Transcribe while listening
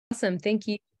Awesome. Thank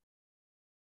you.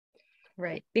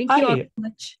 Right. Thank you all Hi. so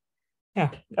much.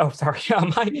 Yeah. Oh, sorry.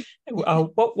 Hi.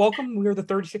 Welcome. We are the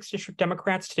 36th District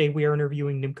Democrats. Today we are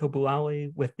interviewing Nimco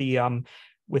Boulali with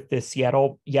the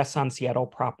Seattle Yes on Seattle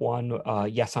Prop 1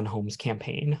 Yes on Homes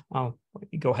campaign.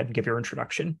 Go ahead and give your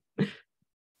introduction.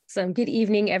 So good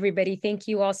evening, everybody. Thank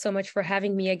you all so much for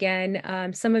having me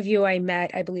again. Some of you I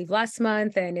met, I believe, last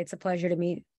month, and it's a pleasure to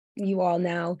meet you all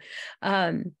now.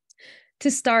 To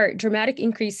start, dramatic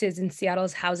increases in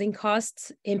Seattle's housing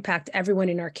costs impact everyone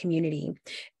in our community,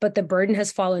 but the burden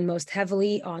has fallen most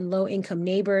heavily on low-income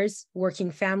neighbors,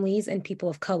 working families, and people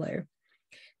of color.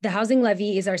 The housing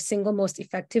levy is our single most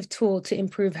effective tool to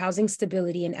improve housing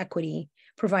stability and equity,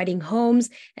 providing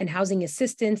homes and housing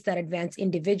assistance that advance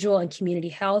individual and community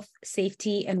health,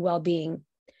 safety, and well-being.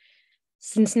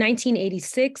 Since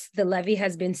 1986, the levy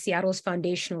has been Seattle's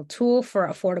foundational tool for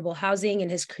affordable housing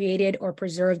and has created or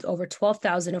preserved over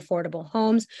 12,000 affordable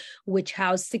homes, which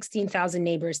house 16,000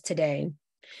 neighbors today.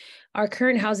 Our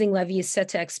current housing levy is set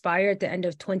to expire at the end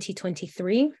of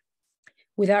 2023.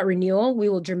 Without renewal, we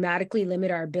will dramatically limit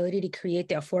our ability to create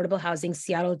the affordable housing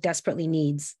Seattle desperately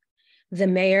needs. The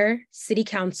mayor, city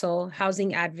council,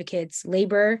 housing advocates,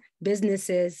 labor,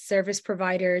 businesses, service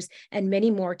providers, and many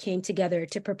more came together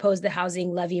to propose the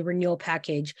housing levy renewal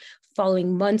package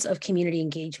following months of community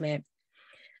engagement.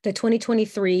 The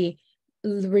 2023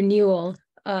 renewal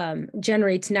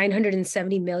generates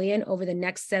 $970 million over the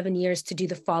next 7 years to do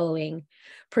the following: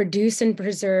 produce and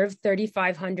preserve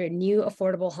 3,500 new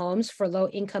affordable homes for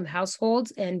low-income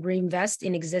households and reinvest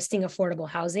in existing affordable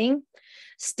housing,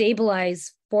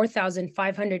 stabilize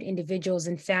 4,500 individuals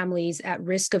and families at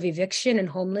risk of eviction and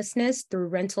homelessness through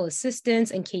rental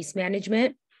assistance and case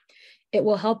management. It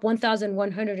will help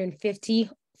 1,150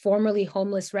 formerly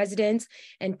homeless residents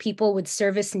and people with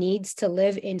service needs to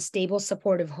live in stable,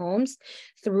 supportive homes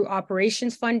through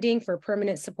operations funding for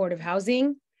permanent supportive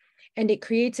housing. And it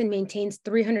creates and maintains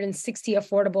 360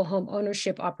 affordable home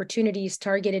ownership opportunities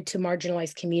targeted to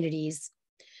marginalized communities.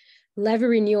 Levy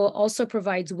renewal also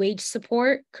provides wage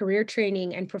support, career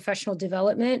training, and professional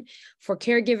development for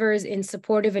caregivers in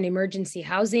supportive and emergency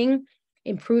housing,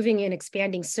 improving and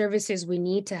expanding services we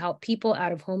need to help people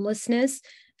out of homelessness,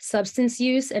 substance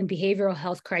use, and behavioral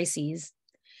health crises.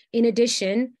 In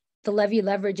addition, the levy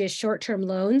leverages short-term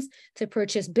loans to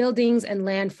purchase buildings and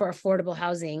land for affordable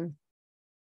housing.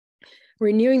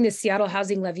 Renewing the Seattle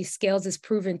Housing Levy scales this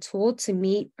proven tool to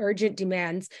meet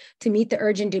the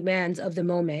urgent demands of the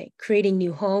moment, creating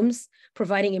new homes,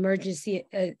 providing emergency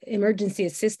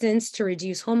assistance to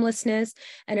reduce homelessness,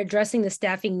 and addressing the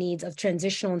staffing needs of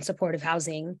transitional and supportive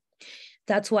housing.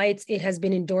 That's why it has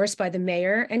been endorsed by the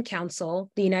mayor and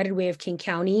council, the United Way of King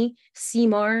County,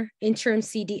 CMAR, Interim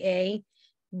CDA,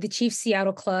 the Chief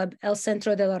Seattle Club, El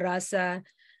Centro de la Raza,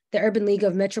 the Urban League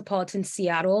of Metropolitan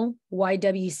Seattle,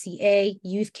 YWCA,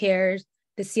 Youth Cares,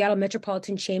 the Seattle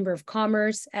Metropolitan Chamber of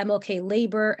Commerce, MLK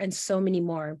Labor, and so many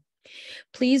more.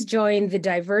 Please join the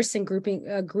diverse and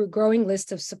growing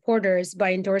list of supporters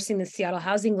by endorsing the Seattle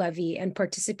Housing Levy and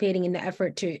participating in the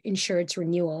effort to ensure its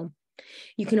renewal.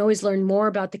 You can always learn more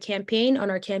about the campaign on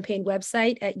our campaign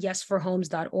website at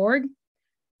YesForHomes.org.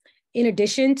 In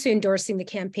addition to endorsing the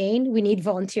campaign, we need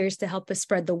volunteers to help us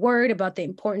spread the word about the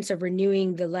importance of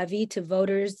renewing the levy to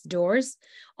voters' doors,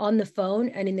 on the phone,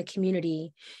 and in the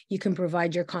community. You can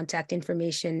provide your contact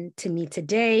information to me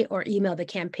today or email the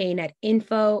campaign at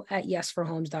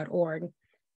info@YesForHomes.org.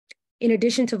 In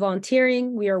addition to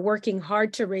volunteering, we are working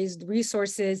hard to raise the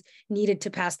resources needed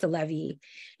to pass the levy.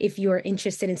 If you are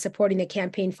interested in supporting the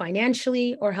campaign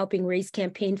financially or helping raise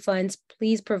campaign funds,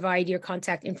 please provide your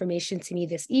contact information to me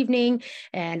this evening,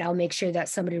 and I'll make sure that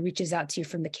somebody reaches out to you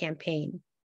from the campaign.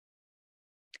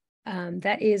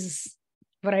 That is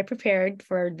what I prepared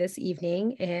for this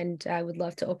evening, and I would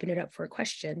love to open it up for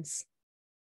questions.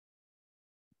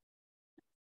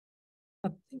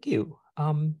 Thank you.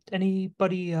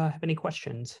 Anybody have any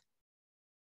questions?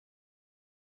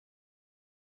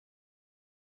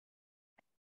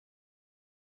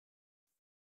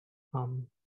 No,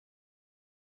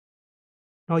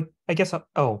 I guess,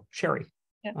 Sherry.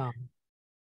 Yeah.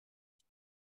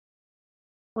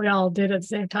 We all did at the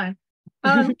same time.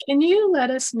 Can you let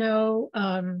us know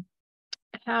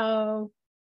how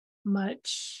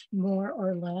much more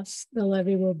or less the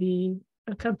levy will be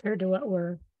compared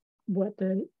to what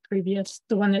the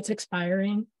one that's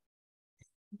expiring?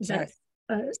 Is that,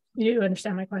 you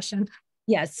understand my question?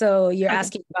 Yeah, so you're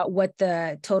asking about what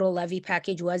the total levy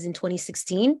package was in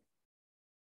 2016?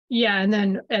 Yeah, and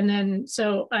then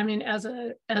so I mean, as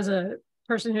a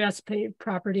person who has to pay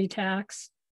property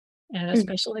tax, and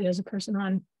especially as a person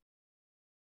on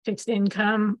fixed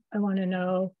income, I want to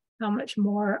know how much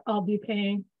more I'll be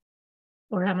paying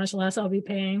or how much less I'll be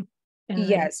paying in the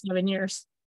next 7 years?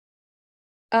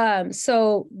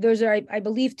 So those are, I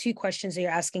believe, two questions that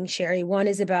you're asking, Sherry. One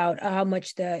is about how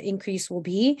much the increase will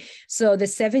be. So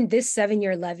this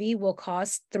 7-year levy will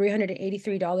cost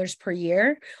 $383 per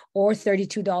year or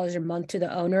 $32 a month to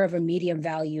the owner of a medium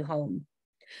value home.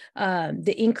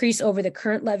 The increase over the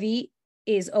current levy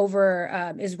is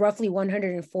roughly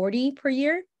 $140 per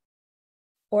year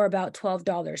or about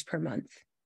 $12 per month.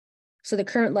 So the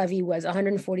current levy was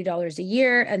 $140 a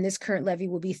year, and this current levy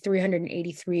will be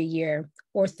 $383 a year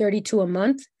or $32 a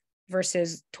month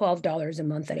versus $12 a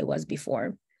month that it was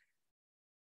before.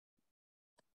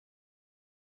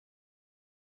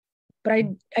 But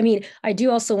I do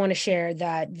also want to share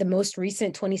that the most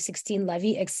recent 2016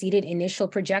 levy exceeded initial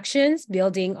projections,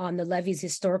 building on the levy's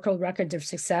historical records of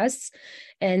success.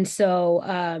 And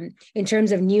so in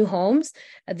terms of new homes,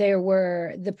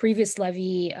 the previous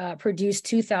levy produced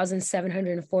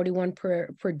 2,741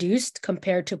 produced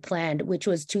compared to planned, which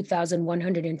was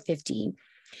 2,150.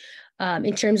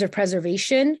 In terms of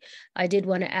preservation, I did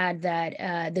want to add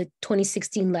that the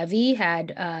 2016 levy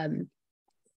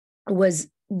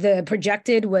the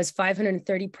projected was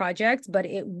 530 projects, but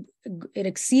it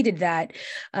exceeded that,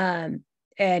 and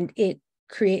it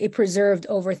preserved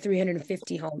over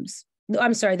 350 homes.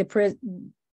 I'm sorry, the planned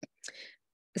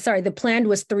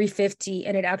was 350,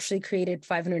 and it actually created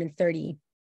 530.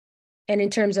 And in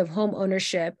terms of home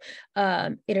ownership,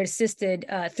 it assisted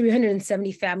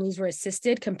 370 families were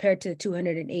assisted compared to the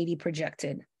 280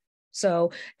 projected.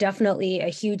 So definitely a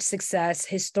huge success,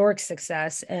 historic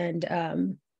success,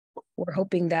 and we're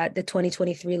hoping that the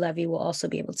 2023 levy will also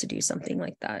be able to do something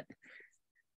like that.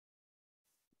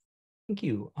 Thank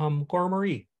you. Laura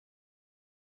Marie.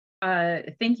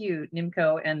 Thank you,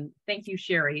 Nimco, and thank you,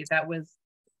 Sherry. That was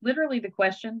literally the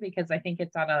question, because I think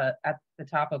it's at the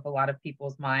top of a lot of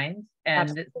people's minds. And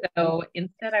Absolutely. So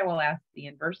instead I will ask the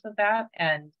inverse of that.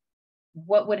 And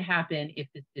what would happen if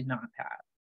this did not pass?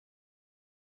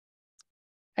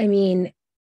 I mean,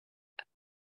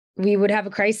 we would have a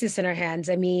crisis in our hands.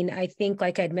 I mean, I think,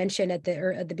 like I'd mentioned at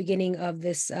the beginning of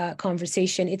this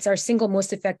conversation, it's our single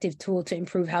most effective tool to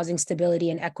improve housing stability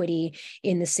and equity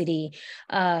in the city.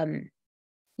 You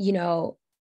know,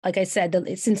 like I said,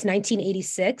 since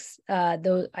 1986,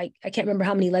 though I can't remember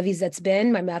how many levies that's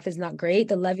been. My math is not great.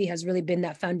 The levy has really been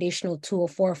that foundational tool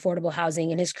for affordable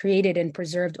housing and has created and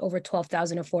preserved over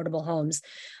 12,000 affordable homes,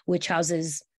 which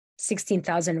houses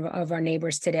 16,000 of our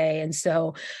neighbors today. And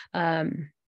so,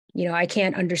 you know, I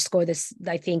can't underscore this.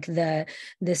 I think the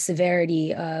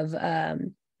severity of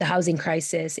the housing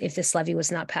crisis if this levy was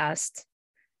not passed.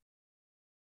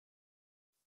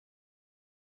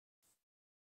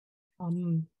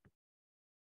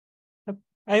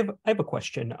 I have a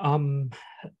question.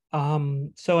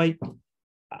 So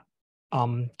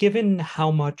given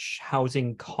how much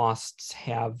housing costs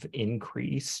have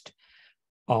increased,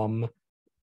 what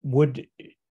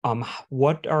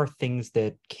are things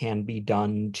that can be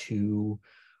done to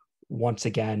once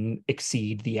again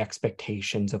exceed the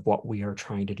expectations of what we are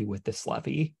trying to do with this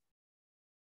levy?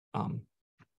 Tell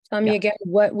me again,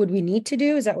 what would we need to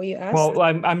do? Is that what you asked? Well,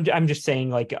 I'm just saying,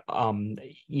 like,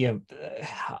 you know,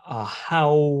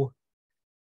 how.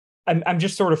 I'm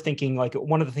just sort of thinking, like,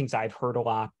 one of the things I've heard a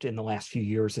lot in the last few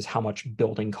years is how much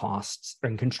building costs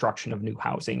and construction of new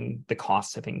housing, the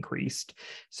costs have increased.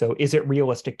 So is it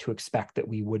realistic to expect that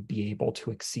we would be able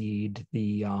to exceed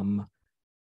the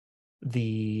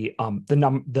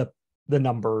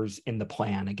numbers in the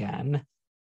plan again?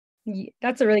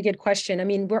 That's a really good question. I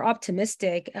mean, we're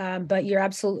optimistic, but you're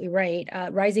absolutely right.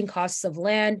 Rising costs of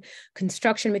land,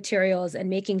 construction materials,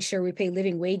 and making sure we pay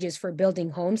living wages for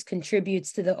building homes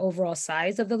contributes to the overall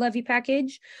size of the levy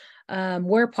package.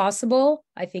 Where possible,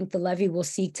 I think the levy will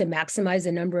seek to maximize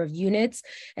the number of units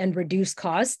and reduce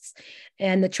costs.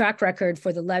 And the track record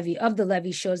for the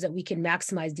levy shows that we can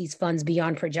maximize these funds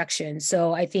beyond projections.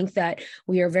 So I think that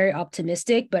we are very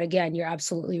optimistic, but again, you're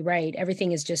absolutely right.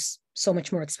 Everything is just so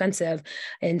much more expensive.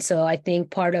 And so I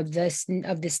think part of this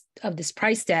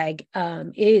price tag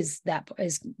is,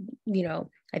 you know,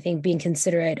 I think being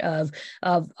considerate of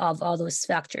all those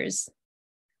factors.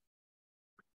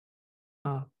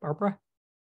 Barbara?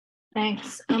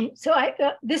 Thanks. So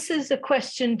this is a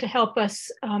question to help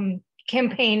us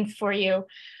campaign for you.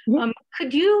 Mm-hmm.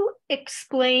 Could you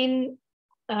explain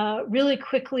really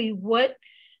quickly what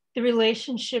the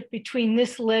relationship between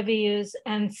this levy is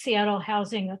and Seattle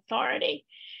Housing Authority?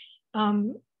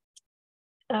 Who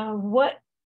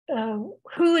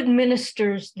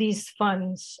administers these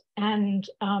funds, and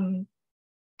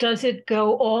does it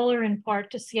go all or in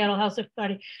part to Seattle Housing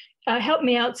Authority? Help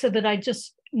me out so that I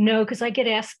just No, because I get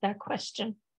asked that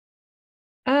question.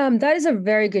 That is a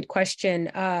very good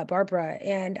question, Barbara,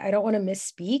 and I don't want to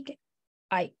misspeak.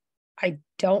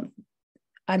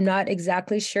 I'm not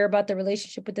exactly sure about the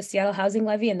relationship with the Seattle housing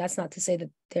levy, and that's not to say that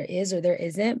there is or there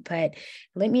isn't, but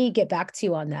let me get back to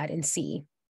you on that and see.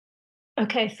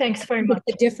 Okay, thanks very much.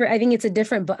 I think it's a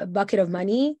different bucket of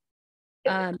money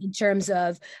in terms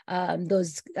of I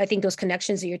think those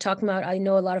connections that you're talking about. I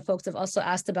know a lot of folks have also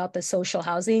asked about the social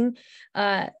housing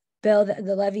bill,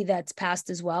 the levy that's passed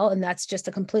as well, and that's just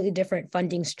a completely different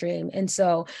funding stream. And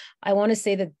so I want to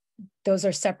say that those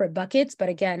are separate buckets, but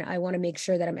again, I want to make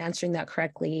sure that I'm answering that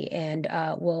correctly, and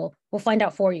we'll find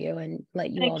out for you and let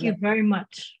you all know. Thank you very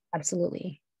much.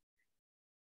 Absolutely.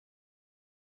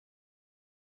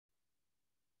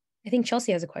 I think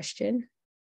Chelsea has a question.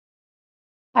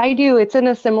 I do. It's in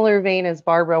a similar vein as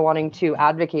Barbara wanting to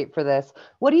advocate for this.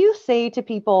 What do you say to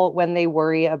people when they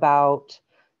worry about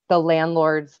the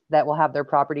landlords that will have their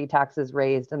property taxes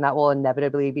raised and that will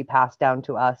inevitably be passed down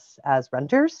to us as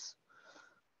renters?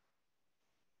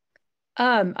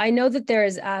 I know that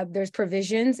there's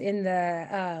provisions in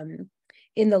the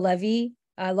levy.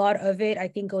 A lot of it, I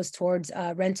think, goes towards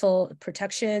rental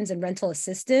protections and rental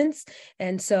assistance.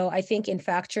 And so I think in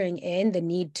factoring in the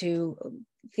need to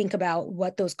think about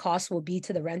what those costs will be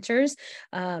to the renters,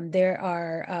 there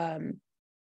are,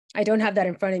 I don't have that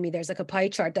in front of me. There's like a pie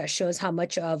chart that shows how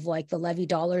much of like the levy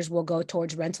dollars will go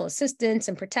towards rental assistance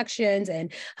and protections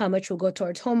and how much will go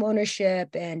towards home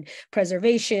ownership and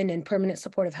preservation and permanent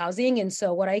supportive housing. And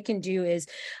so what I can do is,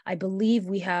 I believe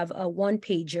we have a one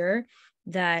pager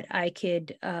that I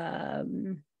could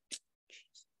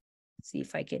see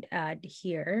if I could add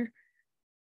here.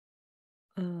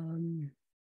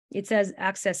 It says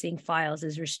accessing files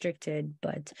is restricted,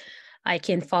 but I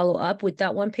can follow up with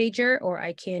that one pager, or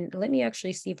I can, let me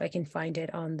actually see if I can find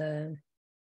it on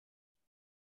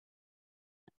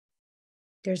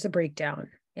there's a breakdown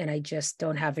and I just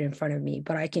don't have it in front of me,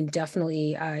 but I can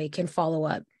follow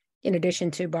up. In addition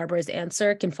to Barbara's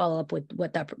answer, can follow up with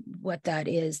what that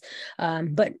is.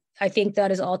 But I think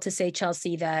that is all to say,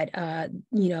 Chelsea, that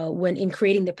when in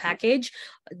creating the package,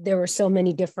 there were so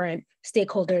many different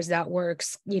stakeholders that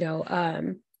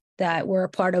that were a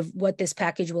part of what this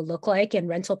package will look like, and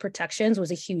rental protections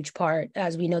was a huge part,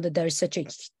 as we know that there's such a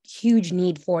huge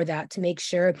need for that, to make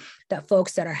sure that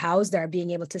folks that are housed are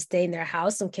being able to stay in their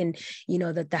house and can,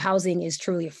 that the housing is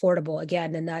truly affordable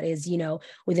again, and that is,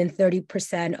 within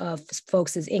 30% of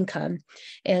folks' income.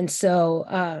 And so,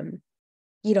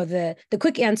 the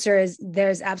quick answer is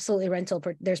there's absolutely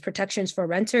there's protections for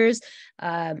renters.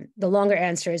 The longer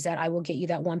answer is that I will get you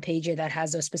that one pager that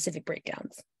has those specific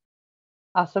breakdowns.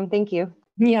 Awesome. Thank you.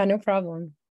 Yeah, no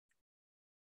problem.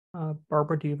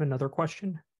 Barbara, do you have another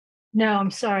question? No,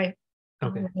 I'm sorry.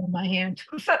 Okay. In my hand.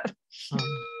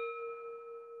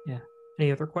 Yeah.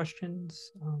 Any other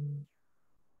questions?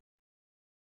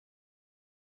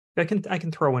 I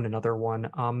can throw in another one.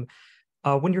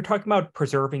 When you're talking about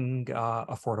preserving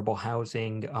affordable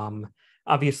housing,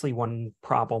 obviously one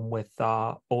problem with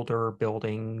older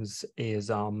buildings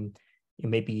is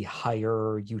maybe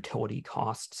higher utility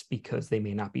costs because they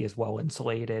may not be as well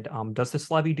insulated. Does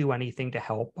this levy do anything to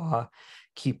help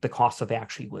keep the cost of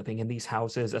actually living in these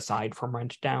houses aside from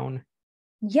rent down?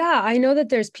 Yeah, I know that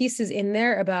there's pieces in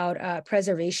there about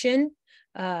preservation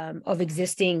of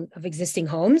existing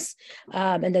homes,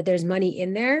 and that there's money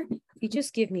in there. If you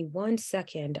just give me 1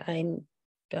 second,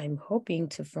 I'm hoping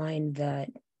to find that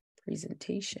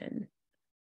presentation.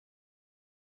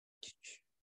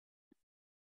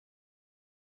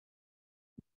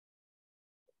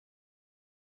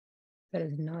 That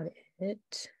is not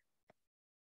it.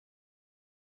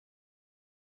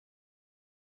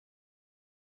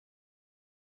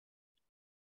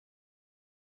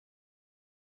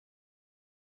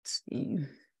 Let's see.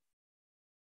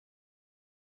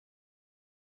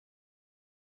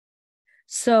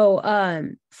 So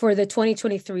for the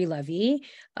 2023 levy,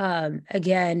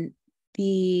 again,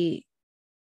 and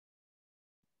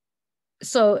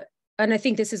I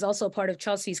think this is also part of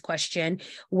Chelsea's question,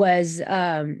 was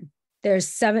there's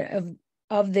seven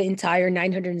of the entire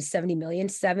 970 million,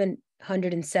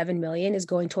 707 million is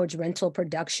going towards rental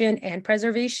production and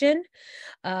preservation.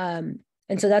 And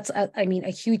so that's,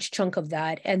 a huge chunk of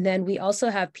that. And then we also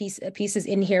have pieces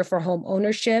in here for home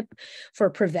ownership, for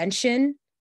prevention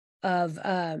of,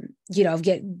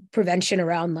 prevention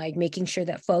around like making sure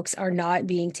that folks are not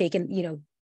being taken,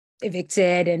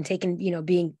 evicted and taken,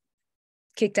 being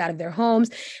kicked out of their homes.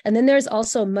 And then there's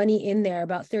also money in there,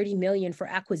 about 30 million for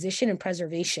acquisition and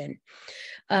preservation.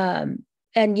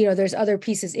 and there's other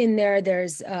pieces in there.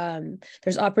 There's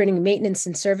operating maintenance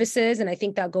and services, and I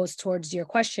think that goes towards your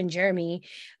question, Jeremy.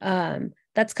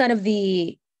 That's kind of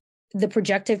the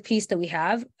projective piece that we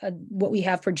have, what we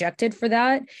have projected for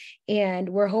that, and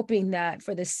we're hoping that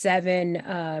for the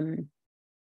 7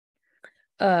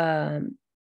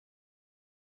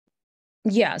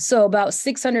 yeah, so about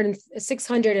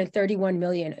 631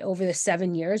 million over the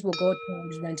 7 years will go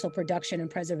towards rental production and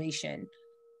preservation.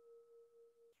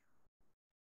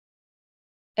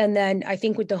 And then I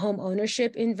think with the home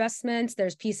ownership investments,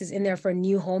 there's pieces in there for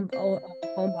new home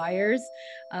buyers,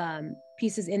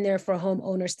 pieces in there for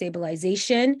homeowner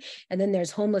stabilization. And then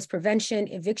there's homeless prevention,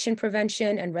 eviction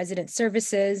prevention, and resident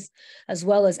services, as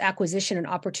well as acquisition and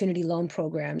opportunity loan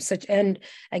programs. And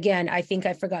again, I think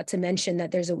I forgot to mention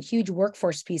that there's a huge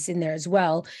workforce piece in there as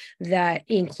well that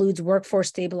includes workforce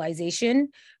stabilization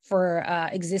for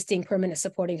existing permanent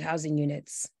supporting housing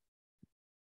units.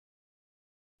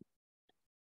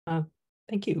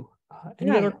 Thank you.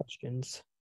 Any other questions?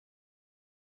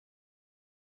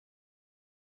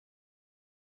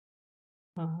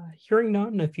 Hearing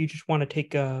none, if you just want to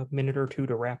take a minute or two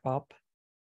to wrap up,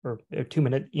 or 2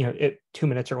 minutes, 2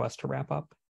 minutes or less to wrap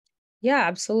up. Yeah,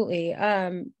 absolutely.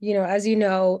 As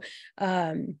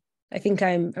I think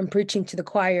I'm preaching to the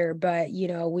choir, but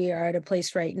we are at a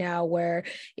place right now where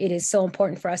it is so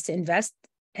important for us to invest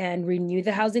and renew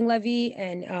the housing levy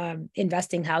and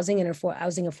invest in housing and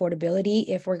housing affordability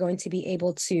if we're going to be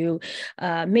able to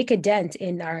make a dent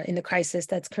in the crisis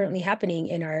that's currently happening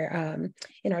in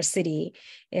our city.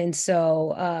 And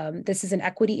so this is an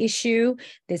equity issue.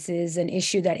 This is an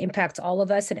issue that impacts all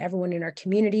of us and everyone in our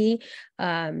community.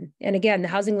 And again, the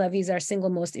housing levy is our single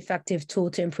most effective tool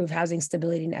to improve housing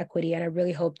stability and equity. And I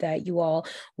really hope that you all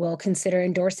will consider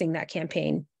endorsing that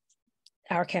campaign,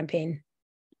 our campaign.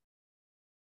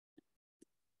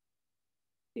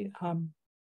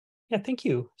 Thank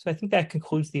you. So I think that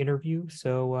concludes the interview.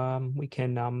 So we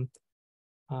can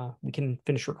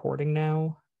finish recording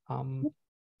now. And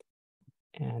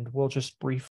we'll just briefly